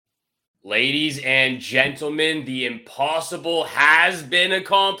Ladies and gentlemen, the impossible has been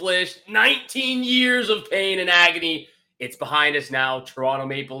accomplished. 19 years of pain and agony. It's behind us now. Toronto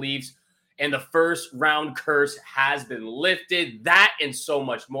Maple Leafs and the first round curse has been lifted. That and so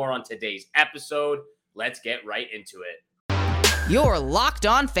much more on today's episode. Let's get right into it. You're Locked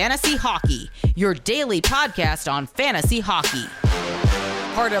On Fantasy Hockey, your daily podcast on fantasy hockey.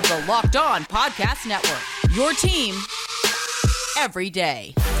 Part of the Locked On Podcast Network, your team every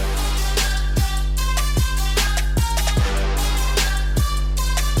day.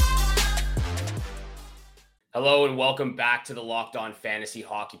 Hello and welcome back to the Locked On Fantasy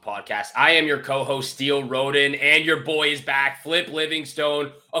Hockey Podcast. I am your co-host, Steele Roden, and your boy is back, Flip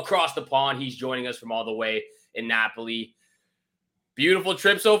Livingstone, across the pond. He's joining us from all the way in Napoli. Beautiful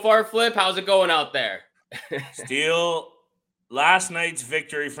trip so far, Flip. How's it going out there? Steele, last night's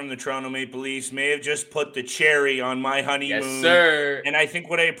victory from the Toronto Maple Leafs may have just put the cherry on my honeymoon. Yes, sir. And I think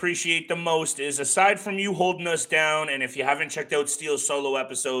what I appreciate the most is, aside from you holding us down, and if you haven't checked out Steele's solo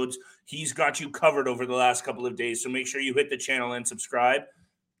episodes, he's got you covered over the last couple of days, so make sure you hit the channel and subscribe.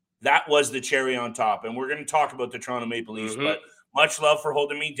 That was the cherry on top, and we're going to talk about the Toronto Maple Leafs, but much love for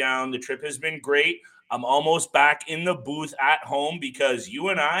holding me down. The trip has been great. I'm almost back in the booth at home because you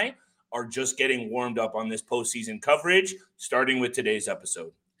and I are just getting warmed up on this postseason coverage, starting with today's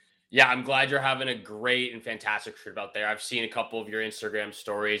episode. Yeah, I'm glad you're having a great and fantastic trip out there. I've seen a couple of your Instagram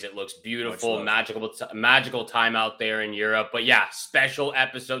stories. It looks beautiful, magical time out there in Europe. But yeah, special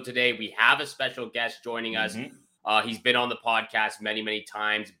episode today. We have a special guest joining us. He's been on the podcast many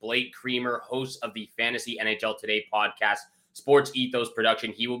times. Blake Creamer, host of the Fantasy NHL Today podcast, Sports Ethos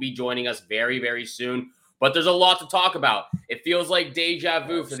production. He will be joining us very soon. But there's a lot to talk about. It feels like deja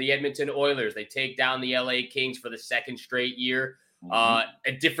vu for the Edmonton Oilers. They take down the LA Kings for the second straight year.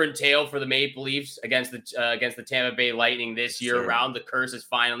 A different tale for the Maple Leafs against the Tampa Bay Lightning this year around. The curse has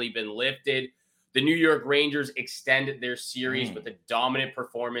finally been lifted. The New York Rangers extended their series with a dominant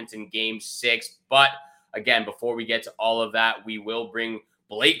performance in Game 6. But again, before we get to all of that, we will bring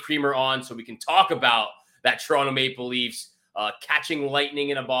Blake Creamer on so we can talk about that Toronto Maple Leafs catching lightning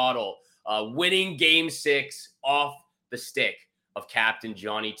in a bottle, winning Game 6 off the stick of Captain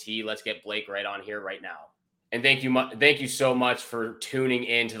Johnny T. Let's get Blake right on here right now. And thank you so much for tuning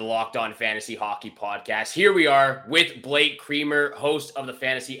in to the Locked On Fantasy Hockey Podcast. Here we are with Blake Creamer, host of the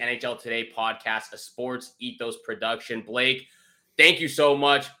Fantasy NHL Today podcast, a Sports Ethos production. Blake, thank you so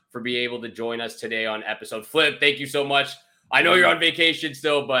much for being able to join us today on episode. Flip, thank you so much. I know you're on vacation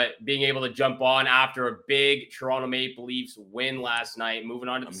still, but being able to jump on after a big Toronto Maple Leafs win last night, moving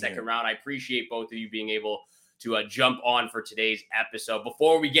on to the second round. I appreciate both of you being able to jump on for today's episode.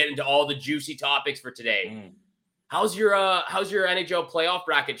 Before we get into all the juicy topics for today, how's your NHL playoff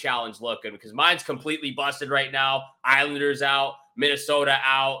bracket challenge looking? Because mine's completely busted right now. Islanders out, Minnesota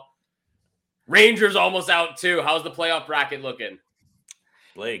out, Rangers almost out too. How's the playoff bracket looking?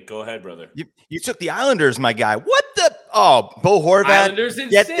 Blake, go ahead, brother. You took the Islanders, my guy. What the? Oh, Bo Horvat, Islanders in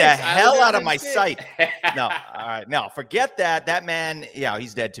get 6. the hell Islanders out of in my 6. sight. No, all right. No, forget that. That man, yeah,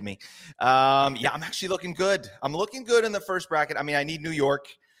 he's dead to me. Yeah, I'm actually looking good. I'm looking good in the first bracket. I mean, I need New York.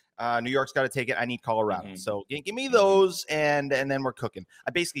 New York's got to take it. I need Colorado. So give me those, and then we're cooking.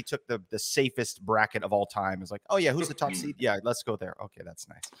 I basically took the safest bracket of all time. It's like, oh, yeah, who's the top seed? Yeah, let's go there. Okay, that's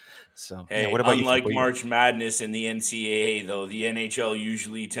nice. So, hey, yeah, what about unlike you? March Madness in the NCAA, though, the NHL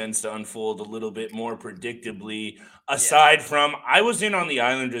usually tends to unfold a little bit more predictably. Aside from, I was in on the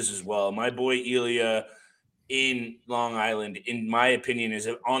Islanders as well. My boy Ilya in Long Island, in my opinion, is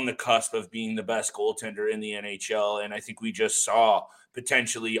on the cusp of being the best goaltender in the NHL, and I think we just saw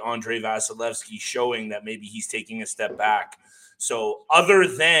potentially Andrei Vasilevsky showing that maybe he's taking a step back. So other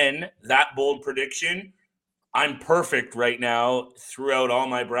than that bold prediction, I'm perfect right now throughout all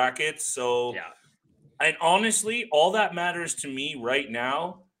my brackets. So, and honestly, all that matters to me right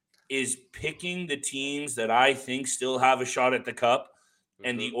now is picking the teams that I think still have a shot at the cup.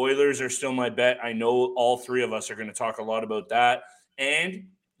 And the Oilers are still my bet. I know all three of us are going to talk a lot about that. And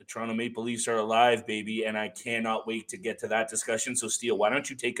the Toronto Maple Leafs are alive, baby, and I cannot wait to get to that discussion. So, Steele, why don't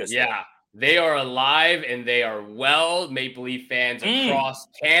you take us there? They are alive and they are well. Maple Leaf fans across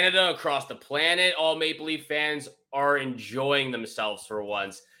Canada, across the planet, all Maple Leaf fans are enjoying themselves for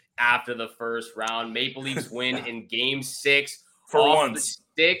once after the first round. Maple Leafs win in Game 6 for off once. The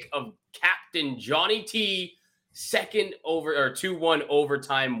stick of Captain Johnny T. 2-1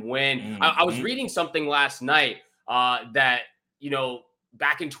 overtime win. I was reading something last night that,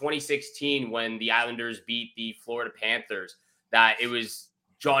 back in 2016 when the Islanders beat the Florida Panthers, that it was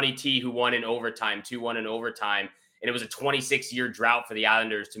Johnny T who won in overtime, 2-1 in overtime. And it was a 26-year drought for the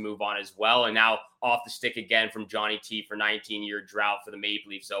Islanders to move on as well. And now off the stick again from Johnny T for 19-year drought for the Maple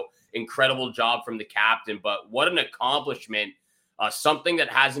Leafs. So incredible job from the captain. But what an accomplishment. Something that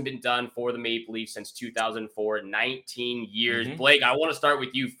hasn't been done for the Maple Leafs since 2004, 19 years. Blake, I want to start with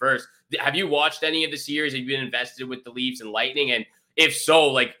you first. Have you watched any of the series? Have you been invested with the Leafs and Lightning? And if so,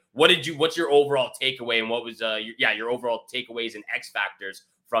 like, what's your overall takeaway, and what was your overall takeaways and X factors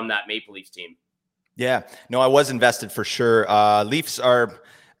from that Maple Leafs team? Yeah, no, I was invested for sure. Leafs are,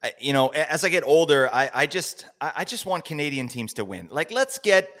 as I get older, I just want Canadian teams to win. Like, let's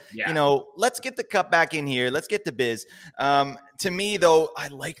get the cup back in here. Let's get the biz. To me, though, I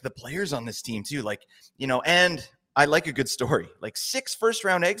like the players on this team too. Like, and I like a good story. Like 6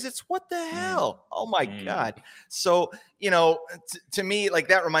 first-round exits. What the hell? Oh my God. So, to me, like,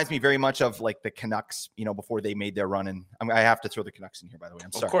 that reminds me very much of like the Canucks, before they made their run. And I have to throw the Canucks in here, by the way.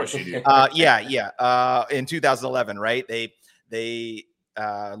 I'm sorry. Of course you do. In 2011, right? They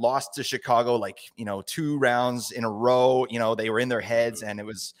lost to Chicago, 2 rounds in a row. They were in their heads, and it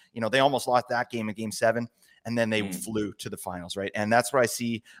was, they almost lost that game in Game 7. And then they flew to the finals, right? And that's where I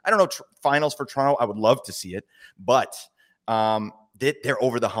see, I don't know, finals for Toronto. I would love to see it, but they're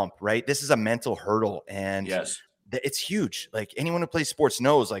over the hump, right? This is a mental hurdle, and it's huge. Like, anyone who plays sports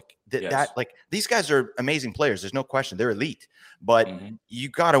knows, like that, like, these guys are amazing players. There's no question. They're elite, but you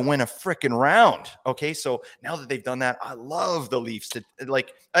got to win a freaking round. Okay. So now that they've done that, I love the Leafs to,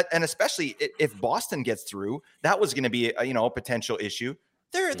 like, and especially if Boston gets through, that was going to be a potential issue.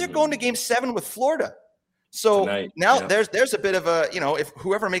 They're going to Game 7 with Florida. So there's a bit of a, if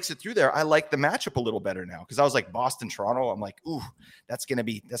whoever makes it through there, I like the matchup a little better now. Cause I was like Boston, Toronto. I'm like, ooh, that's going to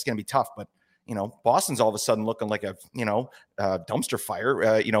be tough. But, Boston's all of a sudden looking like a, dumpster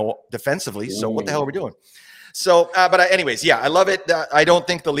fire, defensively. So what the hell are we doing? So, anyways, I love it. I don't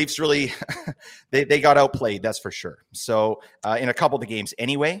think the Leafs really, they got outplayed. That's for sure. So in a couple of the games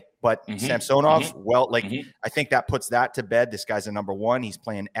anyway, but Samsonov, I think that puts that to bed. This guy's a number 1. He's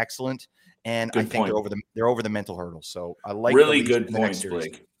playing excellent. And I think they're over the mental hurdle. So I like really good points,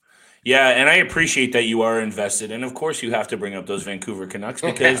 Blake. Yeah, and I appreciate that you are invested. And of course, you have to bring up those Vancouver Canucks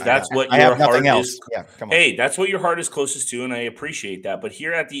because that's what your heart is. Yeah, come on. Hey, that's what your heart is closest to, and I appreciate that. But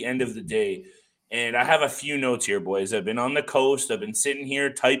here at the end of the day, and I have a few notes here, boys. I've been on the coast. I've been sitting here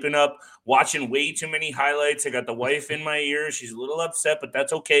typing up, watching way too many highlights. I got the wife in my ear. She's a little upset, but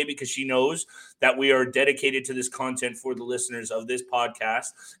that's okay because she knows that we are dedicated to this content for the listeners of this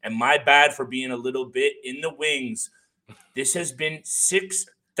podcast. And my bad for being a little bit in the wings. This has been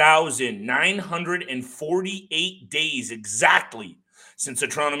 6,948 days exactly since the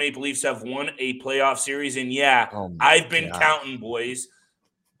Toronto Maple Leafs have won a playoff series. And I've been counting, boys.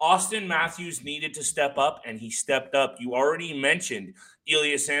 Austin Matthews needed to step up, and he stepped up. You already mentioned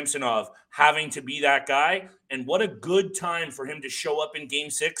Ilya Samsonov having to be that guy, and what a good time for him to show up in Game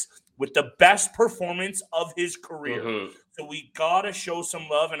 6 with the best performance of his career. So we got to show some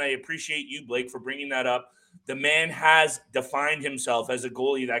love, and I appreciate you, Blake, for bringing that up. The man has defined himself as a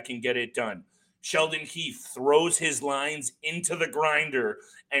goalie that can get it done. Sheldon Keefe throws his lines into the grinder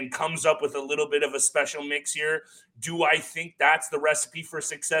and comes up with a little bit of a special mix here. Do I think that's the recipe for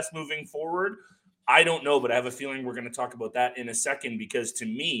success moving forward? I don't know, but I have a feeling we're going to talk about that in a second because to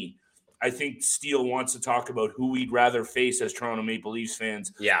me, I think Steele wants to talk about who we'd rather face as Toronto Maple Leafs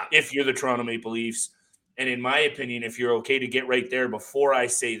fans. Yeah. If you're the Toronto Maple Leafs. And in my opinion, if you're okay to get right there before I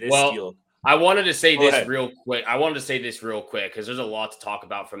say this, Steele. I wanted to say this real quick. Because there's a lot to talk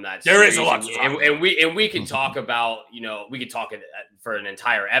about from that series. There is a lot to talk about. And we can talk about, we could talk for an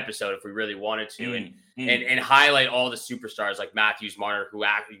entire episode if we really wanted to and highlight all the superstars like Matthews, Marner, who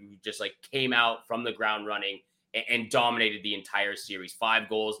actually just like came out from the ground running and dominated the entire series. 5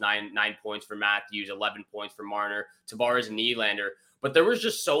 goals, 9 points for Matthews, 11 points for Marner, Tavares and Nylander. But there was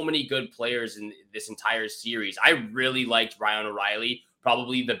just so many good players in this entire series. I really liked Ryan O'Reilly.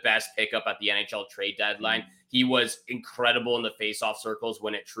 Probably the best pickup at the NHL trade deadline. He was incredible in the faceoff circles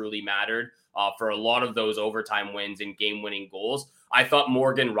when it truly mattered for a lot of those overtime wins and game-winning goals. I thought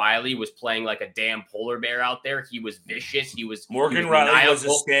Morgan Rielly was playing like a damn polar bear out there. He was vicious. Morgan Rielly was a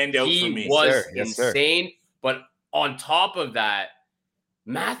standout for me. He was insane. But on top of that,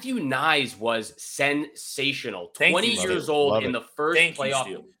 Matthew Knies was sensational. 20 years old in the first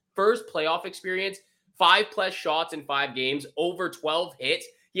playoff experience. 5+ shots in 5 games, over 12 hits.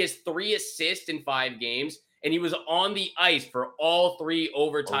 He has 3 assists in 5 games, and he was on the ice for all 3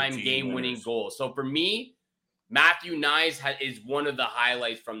 overtime game-winning goals. So for me, Matthew Knies is one of the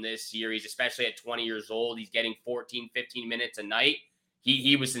highlights from this series, especially at 20 years old. He's getting 14, 15 minutes a night.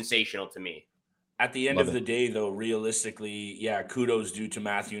 He was sensational to me. At the end of the day, though, realistically, yeah, kudos due to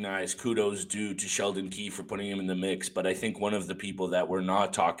Matthew Nyes, kudos due to Sheldon Keefe for putting him in the mix. But I think one of the people that we're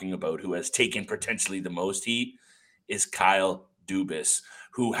not talking about who has taken potentially the most heat is Kyle Dubas,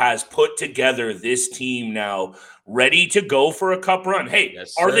 who has put together this team now ready to go for a cup run. Hey,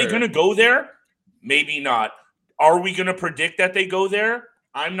 yes, are they going to go there? Maybe not. Are we going to predict that they go there?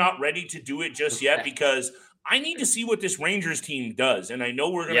 I'm not ready to do it just yet because I need to see what this Rangers team does. And I know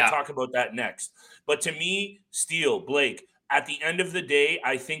we're going to talk about that next. But to me, Steele, Blake, at the end of the day,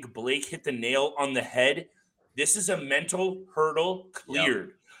 I think Blake hit the nail on the head. This is a mental hurdle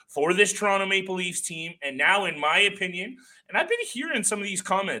cleared for this Toronto Maple Leafs team. And now, in my opinion, and I've been hearing some of these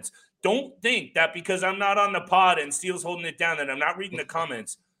comments, don't think that because I'm not on the pod and Steele's holding it down that I'm not reading the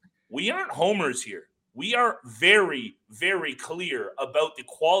comments. We aren't homers here. We are very, very clear about the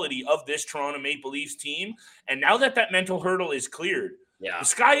quality of this Toronto Maple Leafs team. And now that that mental hurdle is cleared, the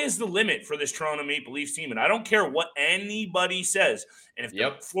sky is the limit for this Toronto Maple Leafs team. And I don't care what anybody says. And if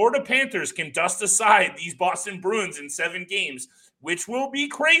the Florida Panthers can dust aside these Boston Bruins in 7 games, which will be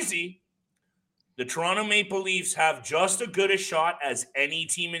crazy, the Toronto Maple Leafs have just as good a shot as any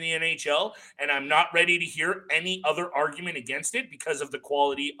team in the NHL. And I'm not ready to hear any other argument against it because of the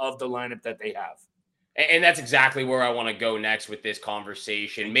quality of the lineup that they have. And that's exactly where I want to go next with this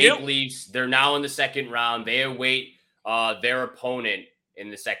conversation. Maple Leafs, they're now in the second round. They await their opponent in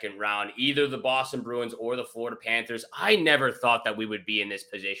the second round, either the Boston Bruins or the Florida Panthers. I never thought that we would be in this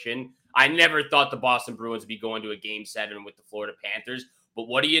position. I never thought the Boston Bruins would be going to a Game 7 with the Florida Panthers. But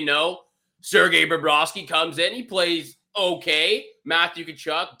what do you know? Sergei Bobrovsky comes in. He plays okay. Matthew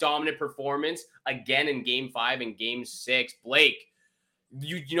Tkachuk, dominant performance again in Game 5 and Game 6. Blake,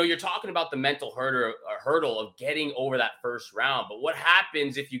 you know, you're talking about the mental hurdle of getting over that first round. But what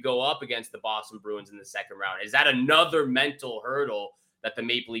happens if you go up against the Boston Bruins in the second round? Is that another mental hurdle that the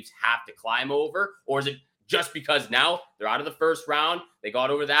Maple Leafs have to climb over? Or is it just because now they're out of the first round, they got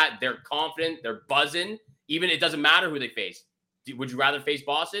over that, they're confident, they're buzzing, even it doesn't matter who they face? Would you rather face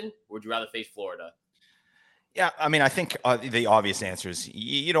Boston or would you rather face Florida? Yeah, I mean, I think the obvious answer is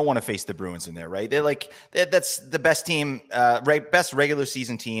you don't want to face the Bruins in there, right? That's the best team, best regular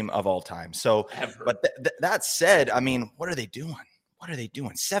season team of all time. So, but that said, I mean, what are they doing?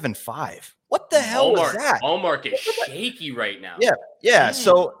 7-5. What the hell is that? Hallmark is shaky right now. Yeah.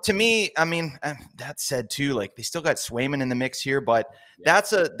 So to me, I mean, that said too, like they still got Swayman in the mix here, but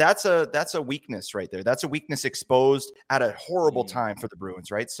that's a weakness right there. That's a weakness exposed at a horrible time for the Bruins,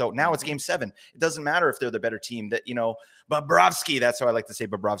 right? So now it's Game 7. It doesn't matter if they're the better team. That, you know, Bobrovsky, that's how I like to say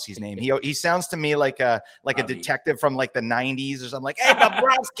Bobrovsky's name. He sounds to me like a detective from like the 90s or something. Like, hey,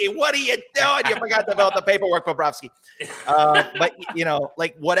 Bobrovsky, what are you doing? You forgot to fill out the paperwork, Bobrovsky. But you know,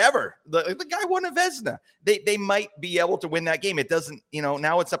 like whatever. The guy won a Vezina. They might be able to win that game. It doesn't, you know,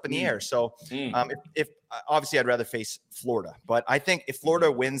 now it's up in the air. So if obviously I'd rather face Florida, but I think if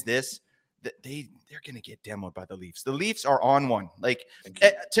Florida wins this, they're going to get demoed by the Leafs. The Leafs are on one, like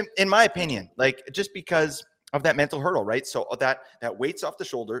in my opinion, like just because of that mental hurdle, right? So that weight's off the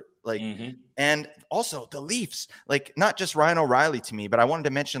shoulder, like, and also the Leafs, like not just Ryan O'Reilly to me, but I wanted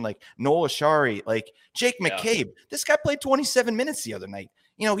to mention like Noel Acciari, like Jake McCabe. This guy played 27 minutes the other night.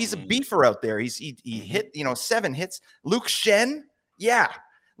 You know, he's a beefer out there. He hit, you know, 7 hits. Luke Schenn,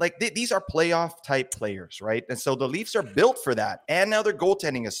 like these are playoff type players, right? And so the Leafs are built for that. And now their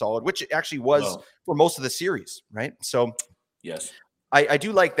goaltending is solid, which it actually was for most of the series, right? So yes. I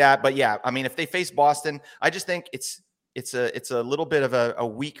do like that, but yeah, I mean, if they face Boston, I just think it's a little bit of a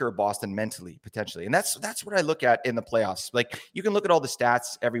weaker Boston mentally, potentially, and that's what I look at in the playoffs. Like you can look at all the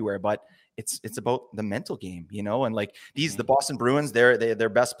stats everywhere, but it's about the mental game, you know. And like the Boston Bruins, they're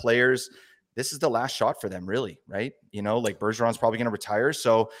best players. This is the last shot for them, really, right? You know, like Bergeron's probably going to retire,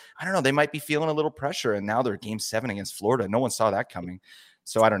 so I don't know. They might be feeling a little pressure, and now they're Game 7 against Florida. No one saw that coming.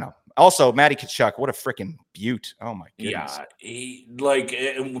 So I don't know. Also, Matty Tkachuk, what a freaking beaut. Oh, my goodness.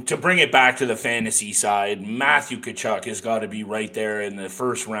 Yeah, to bring it back to the fantasy side, Matthew Tkachuk has got to be right there in the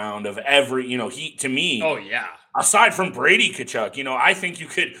first round of every, you know, to me. Oh, yeah. Aside from Brady Tkachuk, you know, I think you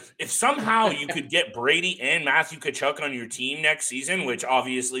could, if somehow you could get Brady and Matthew Tkachuk on your team next season, which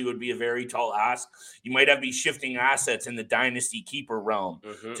obviously would be a very tall ask, you might have to be shifting assets in the dynasty keeper realm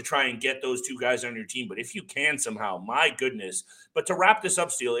to try and get those two guys on your team. But if you can somehow, my goodness. But to wrap this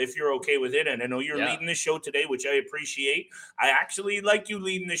up, Steele, if you're okay with it, and I know you're leading the show today, which I appreciate. I actually like you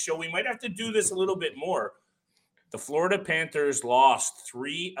leading the show. We might have to do this a little bit more. The Florida Panthers lost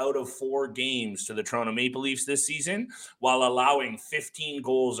 3 out of 4 games to the Toronto Maple Leafs this season while allowing 15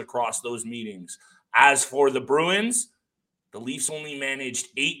 goals across those meetings. As for the Bruins, The Leafs only managed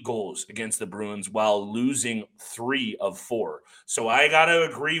 8 goals against the Bruins while losing 3 of 4. So I got to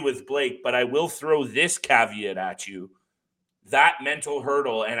agree with Blake, but I will throw this caveat at you. That mental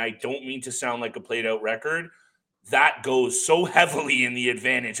hurdle, and I don't mean to sound like a played-out record, that goes so heavily in the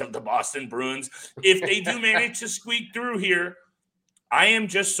advantage of the Boston Bruins. If they do manage to squeak through here, I am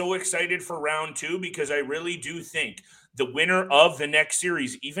just so excited for round 2 because I really do think the winner of the next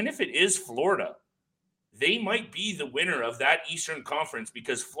series, even if it is Florida, they might be the winner of that Eastern Conference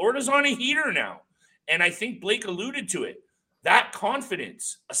because Florida's on a heater now. And I think Blake alluded to it. That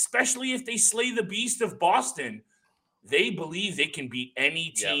confidence, especially if they slay the beast of Boston, they believe they can beat any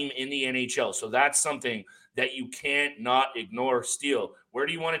team in the NHL. So that's something that you can't not ignore. Steele, where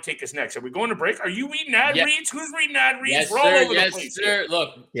do you want to take us next? Are we going to break? Are you reading ad reads? Who's reading ad reads? Yes, We're all over yes, the place. sir.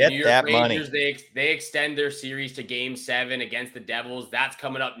 Look, Get New York that Rangers, money. they extend their series to Game 7 against the Devils. That's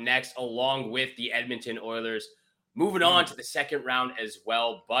coming up next, along with the Edmonton Oilers. Moving on to the second round as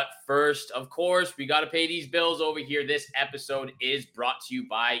well. But first, of course, we got to pay these bills over here. This episode is brought to you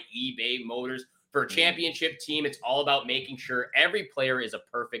by eBay Motors. For a championship team, it's all about making sure every player is a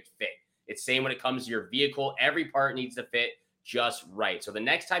perfect fit. It's same when it comes to your vehicle. Every part needs to fit just right. So the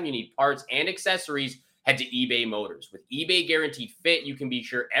next time you need parts and accessories, head to eBay Motors. With eBay Guaranteed Fit, you can be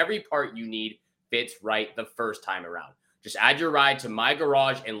sure every part you need fits right the first time around. Just add your ride to My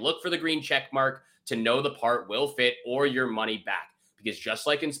Garage and look for the green check mark to know the part will fit or your money back. Because just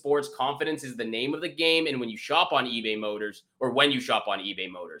like in sports, confidence is the name of the game. And when you shop on eBay Motors,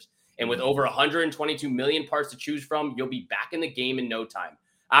 and with over 122 million parts to choose from, you'll be back in the game in no time.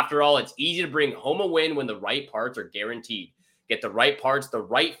 After all, it's easy to bring home a win when the right parts are guaranteed. Get the right parts, the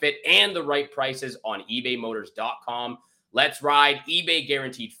right fit, and the right prices on ebaymotors.com. Let's ride. eBay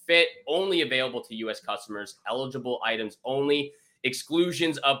Guaranteed Fit, only available to U.S. customers. Eligible items only.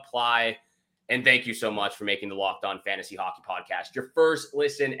 Exclusions apply. And thank you so much for making the Locked On Fantasy Hockey Podcast your first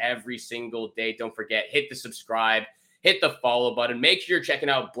listen every single day. Don't forget, hit the subscribe, hit the follow button. Make sure you're checking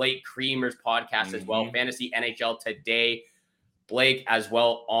out Blake Creamer's podcast as well, Fantasy NHL Today. Blake as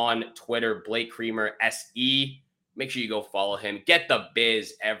well on Twitter, Blake Creamer SE. Make sure you go follow him. Get the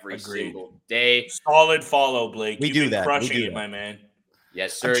biz every single day. Solid follow, Blake. You've been crushing it, my man.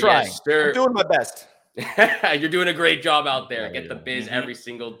 Yes, sir. I'm trying. Yes, sir. I'm doing my best. You're doing a great job out there. Get the biz every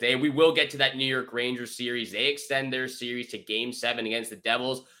single day. We will get to that New York Rangers series. They extend their series to Game 7 against the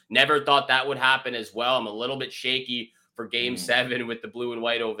Devils. Never thought that would happen as well. I'm a little bit shaky for Game 7 with the blue and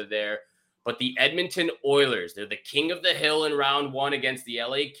white over there. But the Edmonton Oilers, they're the king of the hill in round 1 against the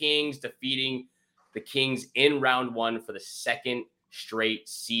LA Kings, defeating the Kings in round 1 for the second straight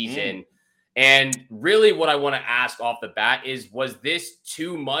season. And really what I want to ask off the bat is, was this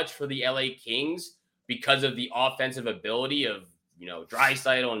too much for the LA Kings because of the offensive ability of,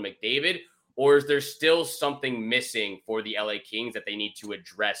 Draisaitl and McDavid? Or is there still something missing for the LA Kings that they need to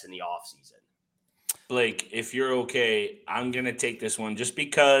address in the offseason? Blake, if you're okay, I'm going to take this one just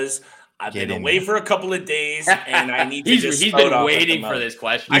because I've been away for a couple of days, and I need to He's been waiting for this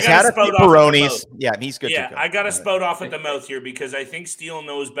question. He's had a few Peronis. Yeah, he's good to go. I got to spout off at the mouth here because I think Steele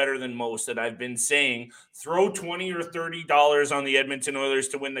knows better than most that I've been saying throw $20 or $30 on the Edmonton Oilers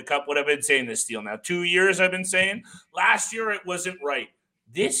to win the Cup. What I've been saying this, Steele, now 2 years I've been saying. Last year it wasn't right.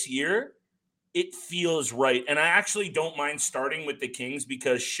 This year it feels right, and I actually don't mind starting with the Kings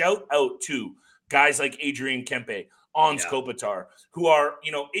because shout out to guys like Adrian Kempe, Ons Kopitar, who are,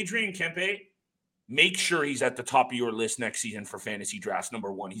 Adrian Kempe, make sure he's at the top of your list next season for fantasy drafts,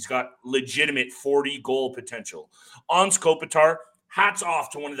 number 1. He's got legitimate 40-goal potential. Ons Kopitar, hats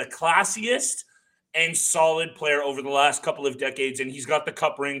off to one of the classiest and solid player over the last couple of decades, and he's got the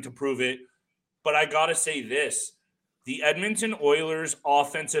cup ring to prove it. But I got to say this. The Edmonton Oilers'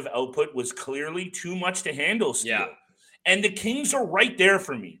 offensive output was clearly too much to handle still. Yeah. And the Kings are right there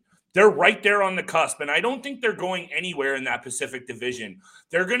for me. They're right there on the cusp, and I don't think they're going anywhere in that Pacific Division.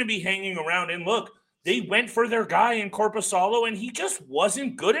 They're going to be hanging around, and look, they went for their guy in Korpisalo, and he just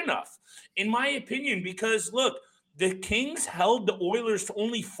wasn't good enough, in my opinion, because, look, the Kings held the Oilers to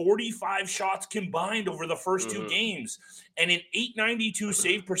only 45 shots combined over the first 2 games, and an .892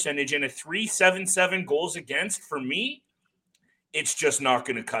 save percentage and a .377 goals against. For me, it's just not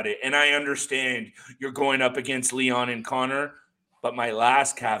going to cut it, and I understand you're going up against Leon and Connor. But my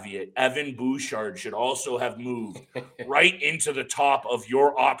last caveat, Evan Bouchard should also have moved right into the top of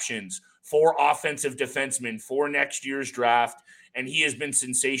your options for offensive defensemen for next year's draft. And he has been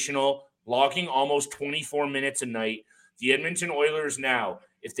sensational, logging almost 24 minutes a night. The Edmonton Oilers now,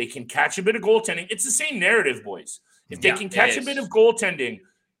 if they can catch a bit of goaltending, it's the same narrative, boys. If they can catch a bit of goaltending,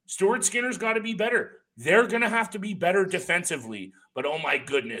 Stuart Skinner's got to be better. They're going to have to be better defensively. But, oh, my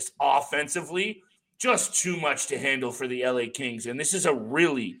goodness, offensively, just too much to handle for the LA Kings. And this is a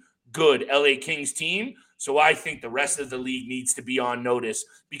really good LA Kings team. So I think the rest of the league needs to be on notice,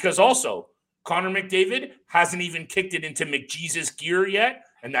 because also Connor McDavid hasn't even kicked it into McJesus gear yet.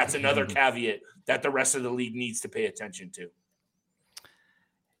 And that's another caveat that the rest of the league needs to pay attention to.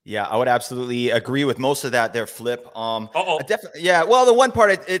 Yeah, I would absolutely agree with most of that there, Flip. Definitely. Yeah, well, the one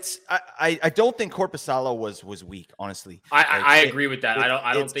part I don't think Korpisalo was weak, honestly. I agree with that.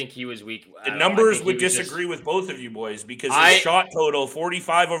 I don't think he was weak. The numbers would disagree with both of you boys, because his shot total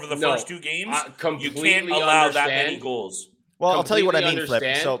 45 over the first 2 games. You can't allow that many goals. Well, I'll tell you what I mean,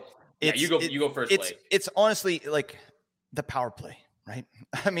 Flip. So you go first. It's honestly like the power play. Right.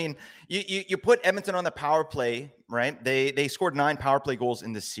 I mean, you put Edmonton on the power play, right? They scored 9 power play goals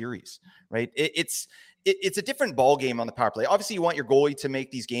in this series, right? It's a different ball game on the power play. Obviously, you want your goalie to make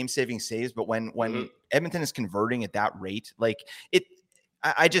these game-saving saves, but when Edmonton is converting at that rate, like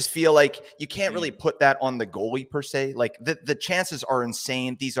I just feel like you can't really put that on the goalie per se. Like the chances are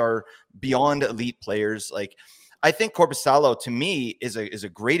insane. These are beyond elite players. Like, I think Korpisalo, to me, is a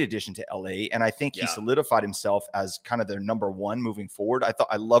great addition to LA, and I think he solidified himself as kind of their number one moving forward.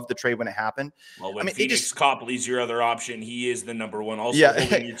 I loved the trade when it happened. Well, when Phoenix Copley's your other option, he is the number one. Also,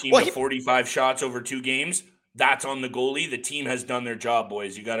 holding your team to 45 shots over 2 games, that's on the goalie. The team has done their job,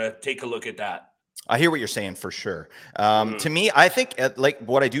 boys. You got to take a look at that. I hear what you're saying for sure. To me, I think like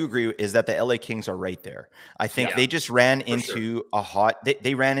what I do agree is that the LA Kings are right there. I think they just ran into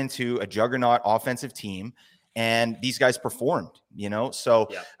they ran into a juggernaut offensive team. And these guys performed, So,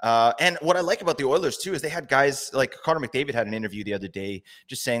 and what I like about the Oilers too is they had guys like Connor McDavid had an interview the other day,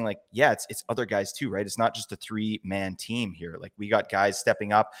 just saying like, it's other guys too, right? It's not just a 3-man team here. Like we got guys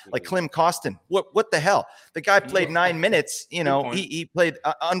stepping up, like Klim Kostin. What the hell? The guy played 9 minutes. He played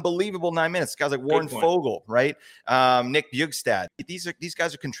unbelievable 9 minutes. Guys like Warren Fogle, right? Nick Bjugstad. These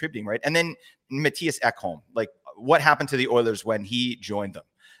guys are contributing, right? And then Matthias Ekholm. Like, what happened to the Oilers when he joined them?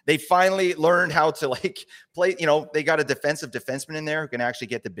 They finally learned how to play, they got a defensive defenseman in there who can actually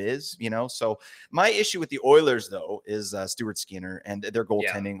get the biz, So my issue with the Oilers though is Stuart Skinner and their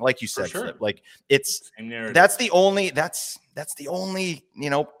goaltending. Like you said, Flip, like that's the only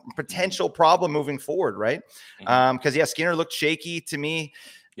potential problem moving forward, right? Because Skinner looked shaky to me.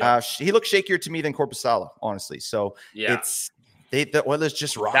 He looked shakier to me than Korpisalo, honestly. So the Oilers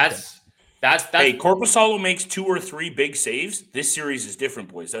just rocked him. Hey, Korpisalo makes 2 or 3 big saves. This series is different,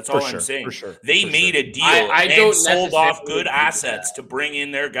 boys. That's all I'm saying. For sure. They made a deal and sold off good assets to bring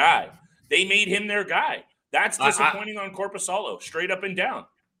in their guy. They made him their guy. That's disappointing on Korpisalo, straight up and down.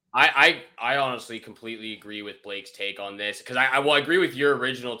 I honestly completely agree with Blake's take on this, because I agree with your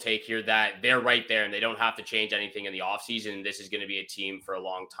original take here that they're right there and they don't have to change anything in the offseason. This is going to be a team for a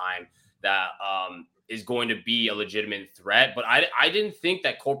long time that is going to be a legitimate threat. But I didn't think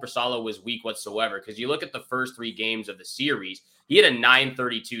that Korpisalo was weak whatsoever, because you look at the first 3 games of the series, he had a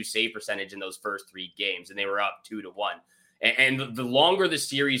 .932 save percentage in those first 3 games, and they were up 2-1. And the longer the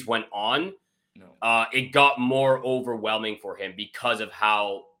series went on, it got more overwhelming for him because of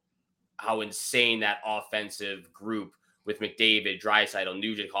how insane that offensive group with McDavid, Draisaitl,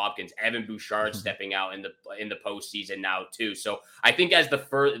 Nugent Hopkins, Evan Bouchard stepping out in the postseason now too. So I think as the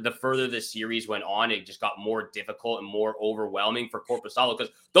further the series went on, it just got more difficult and more overwhelming for Korpisalo,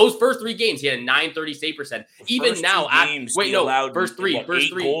 because those first 3 games he had a .930 save percent. Even now, first three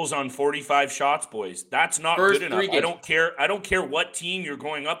goals on 45 shots, boys. That's not good enough. I don't care what team you're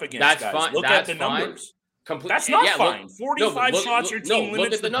going up against. That's guys. fine. Look at the numbers. That's not fine. 45 shots, your team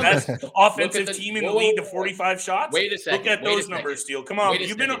limits the best offensive team in the league to 45 shots. Wait a second. Look at those numbers, Steele. Come on.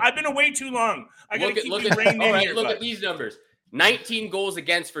 I've been away too long. I got to keep you reined in here. Look at these numbers. 19 goals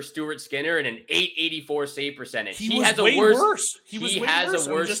against for Stuart Skinner and an .884 save percentage. He has a worse save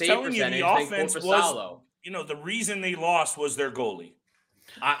percentage than Korpisalo. The reason they lost was their goalie.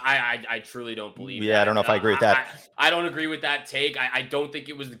 I truly don't believe that. I don't know if I agree with that. I don't agree with that take. I don't think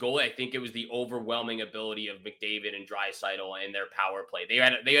it was the goalie. I think it was the overwhelming ability of McDavid and Draisaitl in their power play. They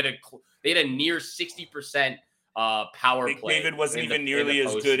had a near 60% power play. McDavid wasn't even nearly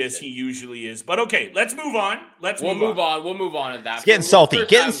as good as he usually is. But okay, let's move on. We'll move on to that. It's getting salty.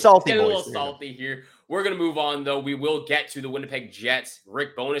 Getting salty, boys. A little salty here. We're gonna move on though. We will get to the Winnipeg Jets.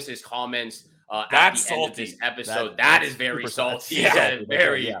 Rick Bowness's comments. That's at the end of this episode. That is very salty. Yeah,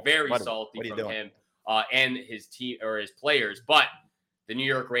 very salty from him and his team or his players. But the New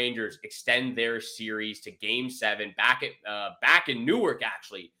York Rangers extend their series to Game 7 back in Newark,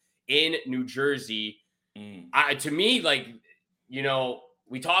 actually, in New Jersey. To me,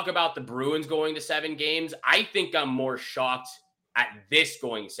 we talk about the Bruins going to 7 games. I think I'm more shocked at this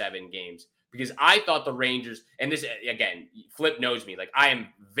going 7 games, because I thought the Rangers, and this, again, Flip knows me, like I am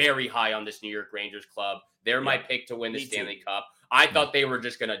very high on this New York Rangers club. They're my pick to win the Stanley Cup. I thought they were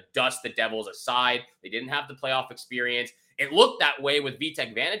just going to dust the Devils aside. They didn't have the playoff experience. It looked that way with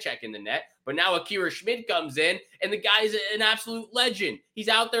Vitek Vanacek in the net, but now Akira Schmid comes in, and the guy's an absolute legend. He's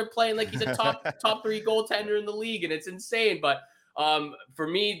out there playing like he's a top 3 goaltender in the league, and it's insane. But for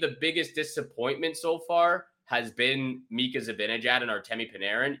me, the biggest disappointment so far has been Mika Zibanejad and Artemi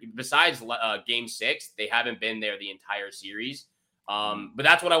Panarin. Besides Game 6, they haven't been there the entire series. But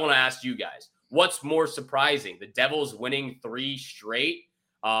that's what I want to ask you guys. What's more surprising, the Devils winning 3 straight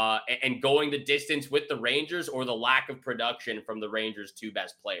and going the distance with the Rangers, or the lack of production from the Rangers' 2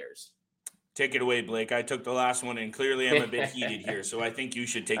 best players? Take it away, Blake. I took the last one, and clearly I'm a bit heated here, so I think you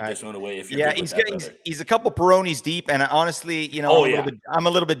should take this one away. If you're he's a couple Peronis deep, and honestly, I'm a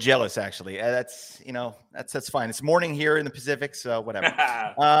little bit jealous. Actually, that's fine. It's morning here in the Pacific, so whatever.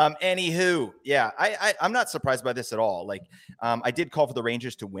 Anywho, I'm not surprised by this at all. Like, I did call for the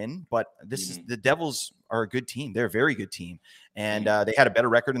Rangers to win, but this is the Devils are a good team. They're a very good team, and they had a better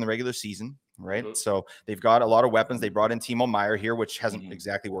record in the regular season, right? So they've got a lot of weapons. They brought in Timo Meier here, which hasn't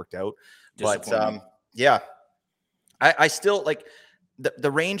exactly worked out. But I still like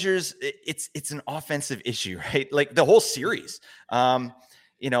the Rangers. It's an offensive issue, right? Like the whole series.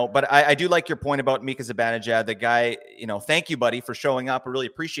 But I do like your point about Mika Zibanejad, the guy. Thank you, buddy, for showing up. I really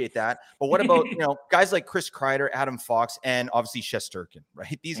appreciate that. But what about guys like Chris Kreider, Adam Fox, and obviously Shesterkin,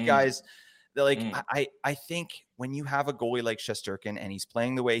 right? These guys. They're like, I think when you have a goalie like Shesterkin and he's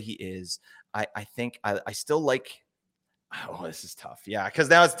playing the way he is, I think I still like. Oh, this is tough. Yeah, because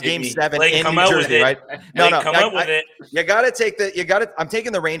now it's Game 7 in New Jersey, right? No, come up with it. You got to take the. I'm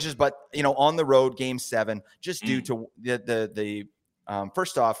taking the Rangers, but on the road, Game 7, just due to the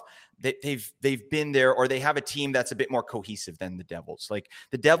first off, they've been there, or they have a team that's a bit more cohesive than the Devils. Like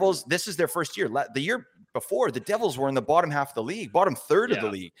the Devils, this is their first year. The year before, the Devils were in the bottom half of the league, bottom third of the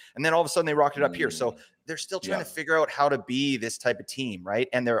league, and then all of a sudden they rocketed up here. So they're still trying to figure out how to be this type of team, right?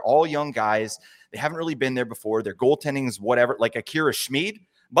 And they're all young guys. They haven't really been there before. Their goaltending is whatever, like Akira Schmid,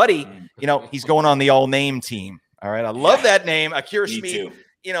 buddy. He's going on the all-name team. All right, I love that name, Akira Schmid.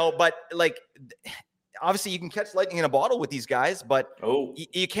 But like, obviously you can catch lightning in a bottle with these guys, but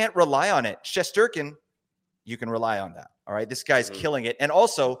you can't rely on it. Shesterkin, you can rely on that. All right, this guy's killing it. And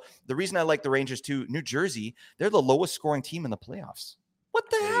also, the reason I like the Rangers too, New Jersey, they're the lowest scoring team in the playoffs. What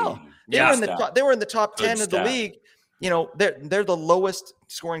the hell? They were in the top 10 of the league. They're the lowest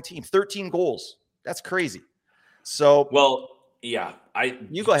scoring team, 13 goals. That's crazy. So,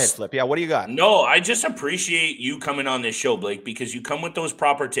 you go ahead, Flip. Yeah, what do you got? No, I just appreciate you coming on this show, Blake, because you come with those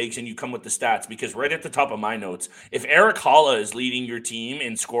proper takes and you come with the stats. Because right at the top of my notes, if Erik Haula is leading your team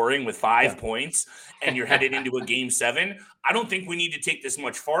in scoring with 5 points and you're headed into a Game 7, I don't think we need to take this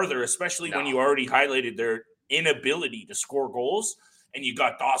much farther, especially when you already highlighted their inability to score goals. And you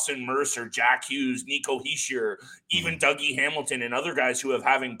got Dawson Mercer, Jack Hughes, Nico Hischier, even Dougie Hamilton, and other guys who have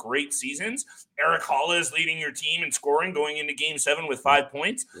having great seasons. Erik Haula is leading your team in scoring going into Game 7 with 5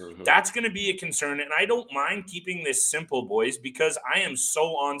 points. That's going to be a concern. And I don't mind keeping this simple, boys, because I am so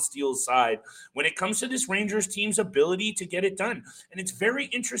on Steele's side when it comes to this Rangers team's ability to get it done. And it's very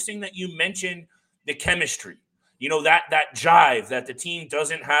interesting that you mentioned the chemistry, that jive that the team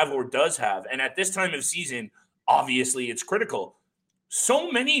doesn't have or does have. And at this time of season, obviously it's critical.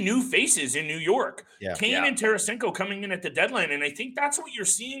 So many new faces in New York. Kane and Tarasenko coming in at the deadline. And I think that's what you're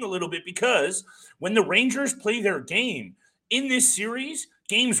seeing a little bit, because when the Rangers play their game in this series,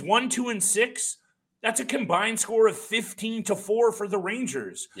 games 1, 2, and 6, that's a combined score of 15-4 for the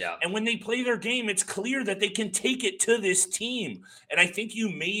Rangers. And when they play their game, it's clear that they can take it to this team. And I think you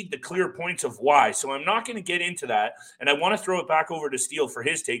made the clear points of why. So I'm not going to get into that. And I want to throw it back over to Steele for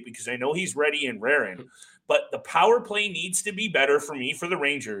his take, because I know he's ready and raring. But the power play needs to be better for me for the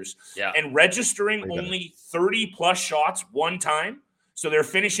Rangers. And registering only 30-plus shots one time. So they're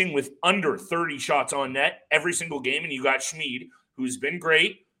finishing with under 30 shots on net every single game. And you got Schmid, who's been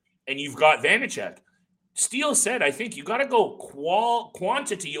great. And you've got Vanacek. Steele said, I think you got to go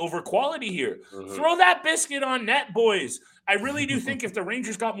quantity over quality here. Throw that biscuit on net, boys. I really do think if the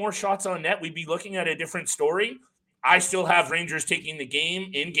Rangers got more shots on net, we'd be looking at a different story. I still have Rangers taking the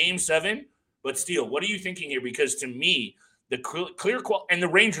game in Game 7. But Steele, what are you thinking here? Because to me, the clear and the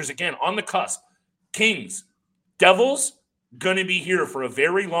Rangers, again, on the cusp. Kings, Devils, going to be here for a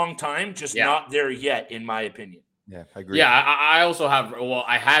very long time, just not there yet, in my opinion. Yeah, I agree. Yeah, I also have,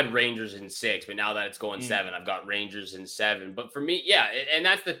 I had Rangers in 6, but now that it's going 7, I've got Rangers in 7. But for me, and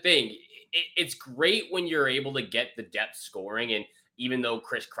that's the thing. It's great when you're able to get the depth scoring. And even though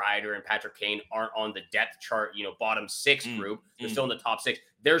Chris Kreider and Patrick Kane aren't on the depth chart, bottom 6 group, they're still in the top 6.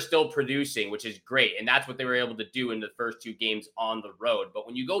 They're still producing, which is great. And that's what they were able to do in the first 2 games on the road. But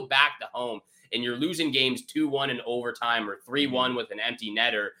when you go back to home and you're losing games 2-1 in overtime or 3-1 with an empty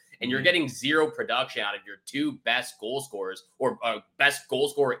netter, and you're getting 0 production out of your 2 best goal scorers, or best goal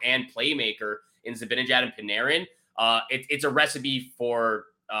scorer and playmaker in Zibanejad and Panarin, it's a recipe for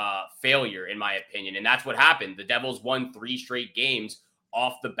failure, in my opinion. And that's what happened. The Devils won 3 straight games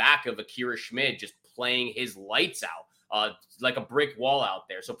off the back of Akira Schmid just playing his lights out, like a brick wall out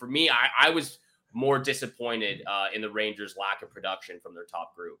there. So for me, I was more disappointed in the Rangers' lack of production from their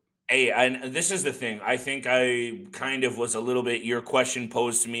top group. Hey, and this is the thing. I think I kind of was a little bit, your question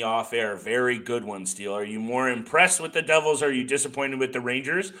posed to me off air. Very good one, Steele. Are you more impressed with the Devils? Or are you disappointed with the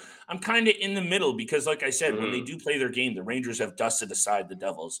Rangers? I'm kind of in the middle because, like I said, when they do play their game, the Rangers have dusted aside the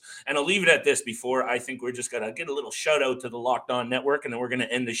Devils. And I'll leave it at this before I think we're just going to get a little shout out to the Locked On Network, and then we're going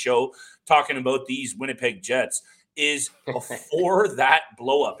to end the show talking about these Winnipeg Jets. Is before that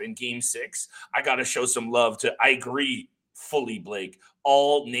blow up in Game 6, I got to show some love to, I agree fully, Blake,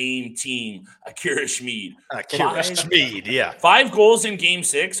 all-name team, Akira Schmid. Akira Schmid, yeah. 5 goals in Game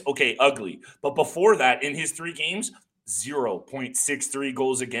 6, okay, ugly. But before that, in his 3 games, 0.63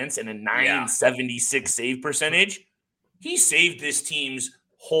 goals against and a 976 save percentage. He saved this team's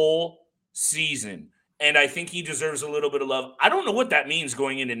whole season. And I think he deserves a little bit of love. I don't know what that means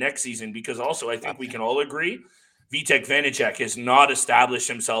going into next season, because also I think we can all agree Vitek Vanacek has not established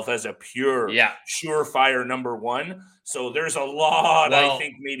himself as a pure, surefire number 1. So there's a lot, I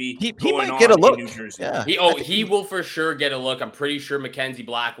think, maybe he going might get a look in New Jersey. Yeah. He will for sure get a look. I'm pretty sure Mackenzie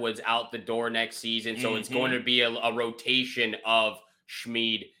Blackwood's out the door next season. So it's going to be a rotation of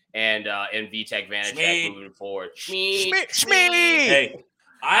Schmid and Vitek Vanacek moving forward. Schmid. Hey,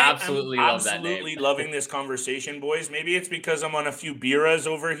 I absolutely love that name. Absolutely loving this conversation, boys. Maybe it's because I'm on a few birras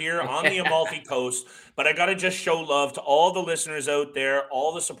over here on the Amalfi Coast, but I got to just show love to all the listeners out there,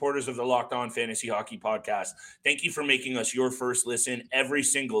 all the supporters of the Locked On Fantasy Hockey Podcast. Thank you for making us your first listen every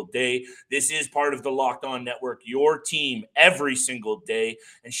single day. This is part of the Locked On Network, your team every single day.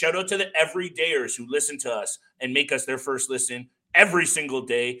 And shout out to the everydayers who listen to us and make us their first listen every single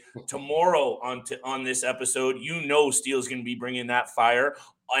day. Tomorrow on this episode, Steele's going to be bringing that fire.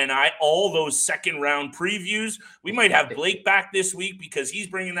 And all those second round previews, we might have Blake back this week because he's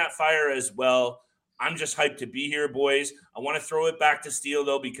bringing that fire as well. I'm just hyped to be here, boys. I want to throw it back to Steele,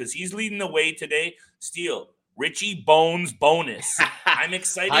 though, because he's leading the way today. Steele, Richie Bones bonus. I'm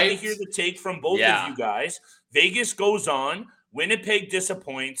excited to hear the take from both of you guys. Vegas goes on. Winnipeg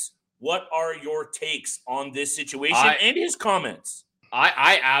disappoints. What are your takes on this situation and his comments?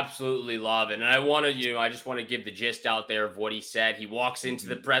 I absolutely love it. And I just want to give the gist out there of what he said. He walks into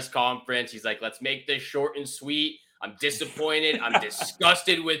the press conference. He's like, let's make this short and sweet. I'm disappointed. I'm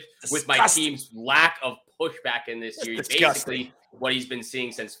disgusted with my team's lack of pushback in this series. Basically what he's been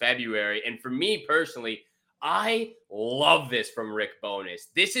seeing since February. And for me personally, I love this from Rick Bowness.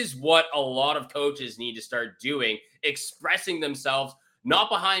 This is what a lot of coaches need to start doing, expressing themselves, not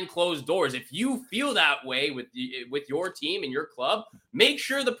behind closed doors. If you feel that way with your team and your club, make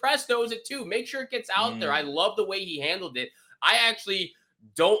sure the press knows it too. Make sure it gets out there. I love the way he handled it. I actually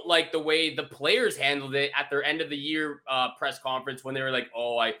don't like the way the players handled it at their end of the year press conference when they were like,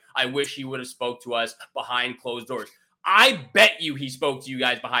 oh, I wish he would have spoke to us behind closed doors. I bet you he spoke to you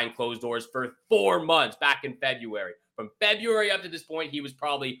guys behind closed doors for 4 months back in February. From February up to this point, he was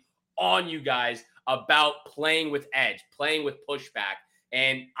probably on you guys about playing with edge, playing with pushback.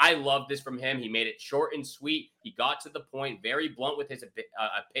 And I love this from him. He made it short and sweet. He got to the point, very blunt with his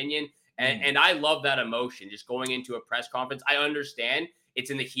opinion. And I love that emotion just going into a press conference. I understand it's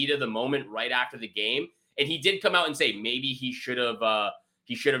in the heat of the moment right after the game. And he did come out and say maybe he should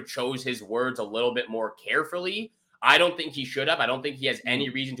have chose his words a little bit more carefully. I don't think he should have. I don't think he has any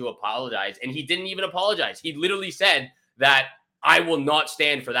reason to apologize. And he didn't even apologize. He literally said that I will not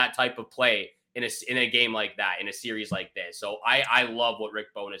stand for that type of play in a game like that, in a series like this. So I love what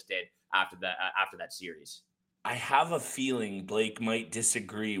Rick Bowness did after that series. I have a feeling Blake might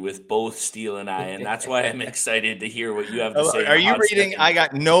disagree with both Steele and I, and that's why I'm excited to hear what you have to say. Are you reading? I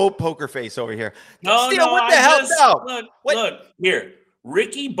got no poker face over here. No, Steele, no, what the hell? Look, here.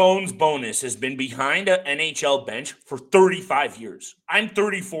 Ricky Bones Bonus has been behind an NHL bench for 35 years. I'm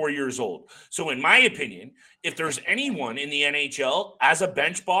 34 years old. So in my opinion, if there's anyone in the NHL as a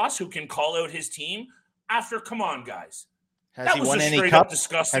bench boss who can call out his team come on, guys. Has he won any cups?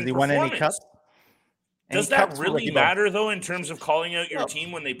 Has he won any cups? Does that really matter, though, in terms of calling out your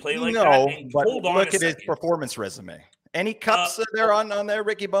team when they play like that? No, but look at his performance resume. Any cups there on there,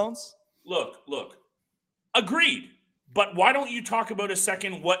 Ricky Bones? Look. Agreed. But why don't you talk about a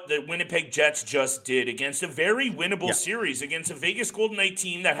second what the Winnipeg Jets just did against a very winnable series against a Vegas Golden Knight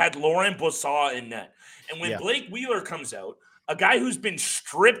team that had Laurent Bossard in net? And when Blake Wheeler comes out, a guy who's been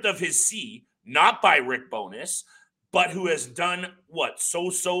stripped of his C, not by Rick Bowness, but who has done so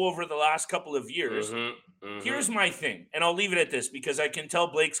over the last couple of years. Here's my thing, and I'll leave it at this because I can tell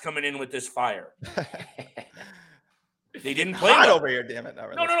Blake's coming in with this fire. They didn't play well over here, damn it.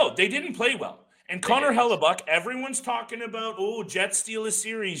 No, they didn't play well. And Connor Hellebuyck, everyone's talking about, Jets steal a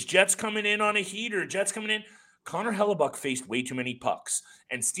series, Jets coming in on a heater, Jets coming in. Connor Hellebuyck faced way too many pucks.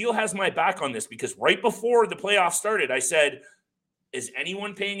 And Steele has my back on this because right before the playoffs started, I said, is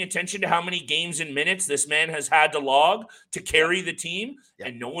anyone paying attention to how many games and minutes this man has had to log to carry the team?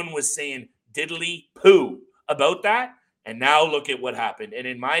 And no one was saying diddly poo about that. And now look at what happened. And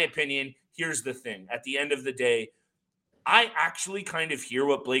in my opinion, here's the thing. At the end of the day, I actually kind of hear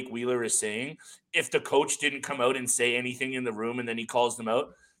what Blake Wheeler is saying. If the coach didn't come out and say anything in the room and then he calls them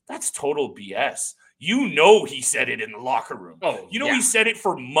out, that's total BS. He said it in the locker room. He said it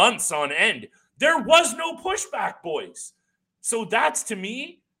for months on end. There was no pushback, boys. So that's, to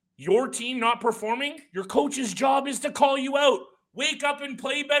me, your team not performing. Your coach's job is to call you out. Wake up and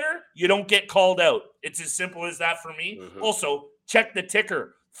play better. You don't get called out. It's as simple as that for me. Also, check the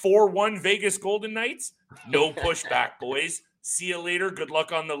ticker. 4-1 Vegas Golden Knights. No pushback, boys. See you later. Good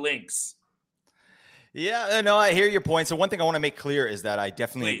luck on the Lynx. Yeah, no, I hear your point. So one thing I want to make clear is that I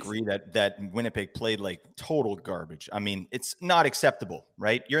definitely agree that Winnipeg played like total garbage. I mean, it's not acceptable,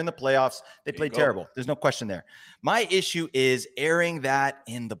 right? You're in the playoffs. They played terrible. There's no question there. My issue is airing that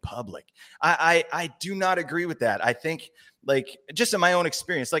in the public. I do not agree with that. I think, like, just in my own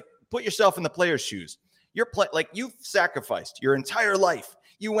experience, like, put yourself in the player's shoes. You've sacrificed your entire life.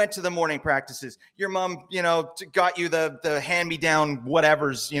 You went to the morning practices. Your mom, got you the hand-me-down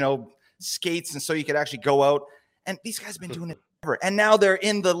whatever's, skates, and so you could actually go out. And these guys have been doing it forever. And now they're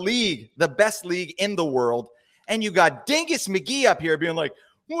in the league, the best league in the world. And you got Dingus McGee up here being like,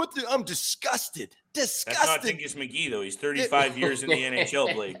 I'm disgusted. That's not Dingus McGee, though. He's 35 years in the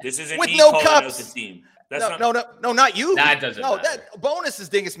NHL, Blake. This isn't with me no calling cups. out the team. No, not you. That doesn't matter. That bonus is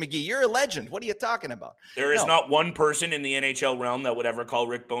Dingus McGee. You're a legend. What are you talking about? There is not one person in the NHL realm that would ever call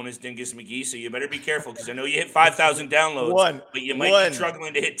Rick Bowness Dingus McGee, so you better be careful because I know you hit 5,000 downloads, but you might be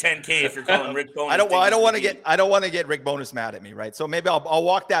struggling to hit 10K if you're calling Rick Bowness. I don't want to get Rick Bowness mad at me, right? So maybe I'll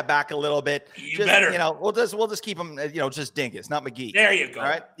walk that back a little bit. Better. We'll just keep him, just Dingus, not McGee. There you go. All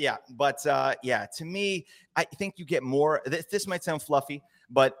right. Yeah. But to me, I think you get more. This might sound fluffy,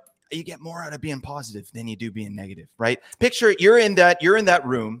 but you get more out of being positive than you do being negative, right? Picture you're in that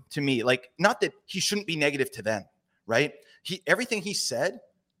room. To me, like, not that he shouldn't be negative to them, right? Everything he said,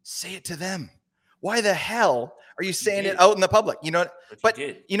 say it to them. Why the hell are you saying it out in the public? But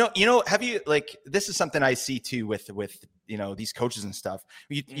have you, like, this is something I see too with these coaches and stuff.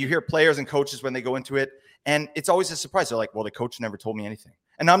 You hear players and coaches when they go into it, and it's always a surprise. They're like, well, the coach never told me anything.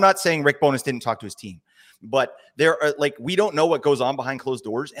 And I'm not saying Rick Bowness didn't talk to his team, but there are, like, we don't know what goes on behind closed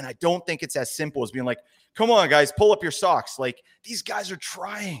doors. And I don't think it's as simple as being like, come on, guys, pull up your socks. Like, these guys are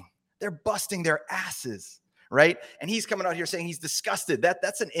trying. They're busting their asses, right? And he's coming out here saying he's disgusted.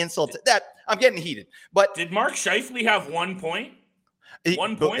 That's an insult. That I'm getting heated. But did Mark Scheifele have 1 point?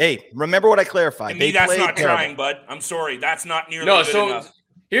 1 point? Hey, remember what I clarified. To me, that's not trying, bud. I'm sorry. That's not nearly good enough.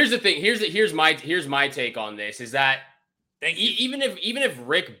 Here's the thing. Here's my take on this is that even if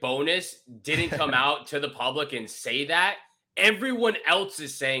Rick Bowness didn't come out to the public and say that, everyone else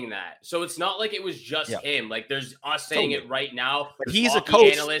is saying that. So it's not like it was just him. Like, there's us saying it right now. But he's a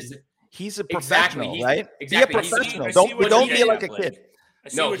coach. He's a professional, right? Exactly. Be a professional. Don't be like a kid.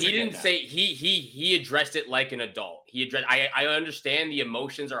 No, he didn't say he addressed it like an adult. I understand the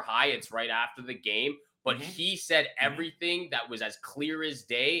emotions are high. It's right after the game, but he said everything that was as clear as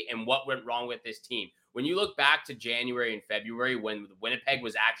day and what went wrong with this team. When you look back to January and February, when Winnipeg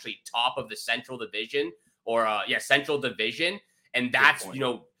was actually top of the Central Division, Central Division, and that's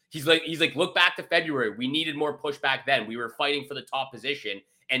he's like, look back to February. We needed more pushback then. We were fighting for the top position,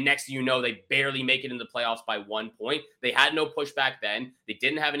 and next thing you know, they barely make it in the playoffs by 1 point. They had no pushback then. They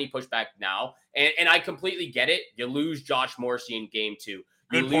didn't have any pushback now, and I completely get it. You lose Josh Morrissey in Game 2.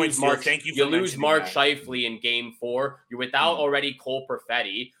 You lose Mark Scheifele in Game 4. You're without already Cole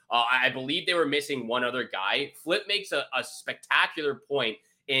Perfetti. I believe they were missing one other guy. Flip makes a spectacular point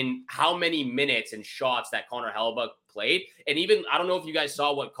in how many minutes and shots that Connor Hellebuyck played. And even, I don't know if you guys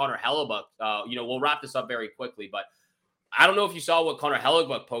saw what Connor Hellebuyck, we'll wrap this up very quickly, but I don't know if you saw what Connor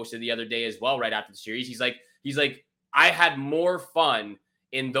Hellebuyck posted the other day as well, right after the series. He's like, I had more fun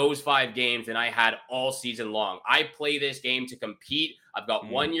in those 5 games than I had all season long. I play this game to compete. I've got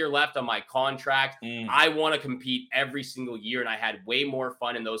 1 year left on my contract. I want to compete every single year, and I had way more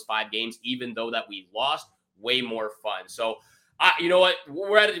fun in those 5 games, even though that we lost. Way more fun. So, you know what?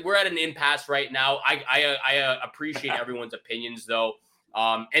 We're at an impasse right now. I appreciate everyone's opinions, though.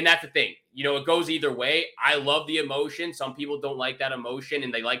 And that's the thing. You know, it goes either way. I love the emotion. Some people don't like that emotion,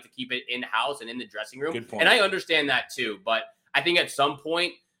 and they like to keep it in-house and in the dressing room. Good point. And I understand that too. But I think at some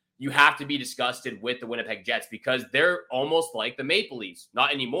point, you have to be disgusted with the Winnipeg Jets because they're almost like the Maple Leafs.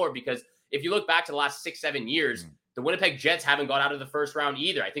 Not anymore, because if you look back to the last 6-7 years, the Winnipeg Jets haven't got out of the first round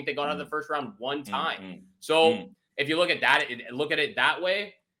either. I think they got out of the first round one time. So if you look at it that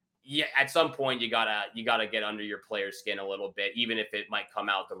way, yeah, at some point you gotta get under your player's skin a little bit, even if it might come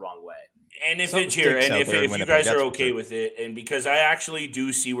out the wrong way. And if it's here, and if you guys are okay with it, and because I actually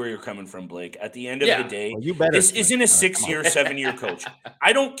do see where you're coming from, Blake. At the end of the day, this isn't a 6-year, 7-year coach.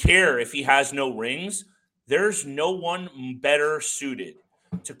 I don't care if he has no rings. There's no one better suited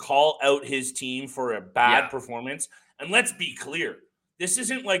to call out his team for a bad performance. And let's be clear, this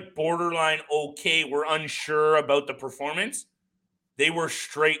isn't like borderline okay, we're unsure about the performance. They were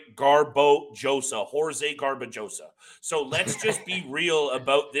straight Garbajosa. So let's just be real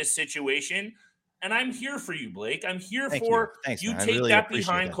about this situation. And I'm here for you, Blake. I'm here for you take really that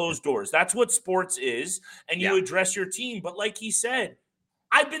behind closed doors. That's what sports is. And you address your team. But like he said,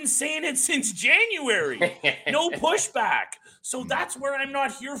 I've been saying it since January. No pushback. So that's where I'm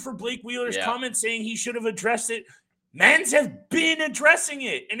not here for Blake Wheeler's comment saying he should have addressed it. Mans have been addressing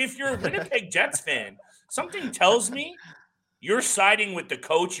it. And if you're a Winnipeg Jets fan, something tells me you're siding with the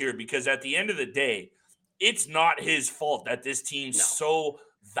coach here, because at the end of the day, it's not his fault that this team so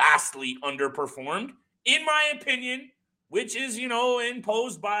vastly underperformed, in my opinion, which is,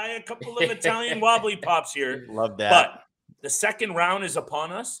 imposed by a couple of Italian wobbly pops here. Love that. But the second round is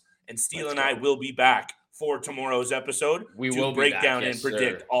upon us, and Steele and I will be back for tomorrow's episode to break down and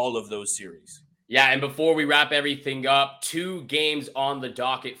predict all of those series. Yeah, and before we wrap everything up, 2 games on the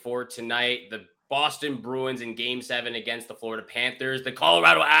docket for tonight. The Boston Bruins in Game 7 against the Florida Panthers. The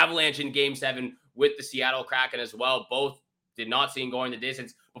Colorado Avalanche in Game 7 with the Seattle Kraken as well. Both did not see him going the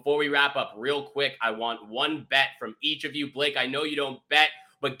distance. Before we wrap up, real quick, I want one bet from each of you. Blake, I know you don't bet,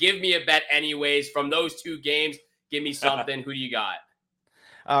 but give me a bet anyways. From those 2 games, give me something. Who do you got?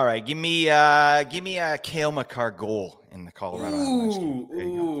 All right, give me a Cale Makar goal in the Colorado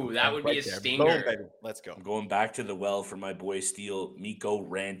Avalanche. That would be a stinger. Boom, let's go. I'm going back to the well for my boy Steele. Mikko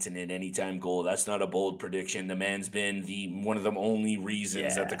Rantanen anytime goal. That's not a bold prediction. The man's been one of the only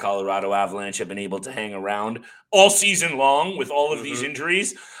reasons that the Colorado Avalanche have been able to hang around all season long with all of these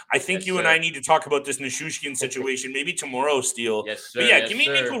injuries. I think and I need to talk about this Nichushkin situation maybe tomorrow, Steele. Yes, sir. But give me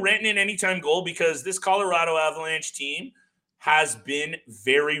Mikko Rantanen anytime goal, because this Colorado Avalanche team has been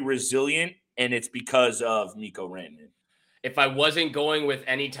very resilient, and it's because of Mikko Rantanen. If I wasn't going with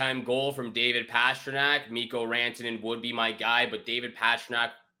anytime goal from David Pastrnak, Mikko Rantanen would be my guy. But David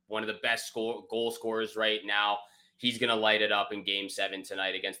Pastrnak, one of the best goal scorers right now, he's going to light it up in Game 7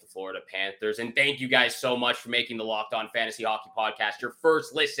 tonight against the Florida Panthers. And thank you guys so much for making the Locked On Fantasy Hockey Podcast your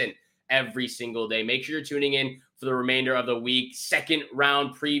first listen every single day. Make sure you're tuning in for the remainder of the week. Second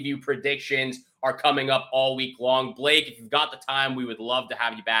round preview predictions are coming up all week long. Blake, if you've got the time, we would love to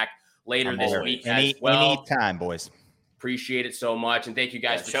have you back later this week as well. Anytime, boys. Appreciate it so much. And thank you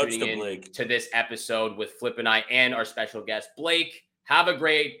guys for tuning in to this episode with Flip and I and our special guest, Blake. Have a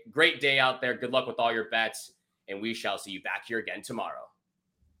great day out there. Good luck with all your bets. And we shall see you back here again tomorrow.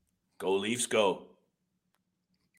 Go Leafs, go.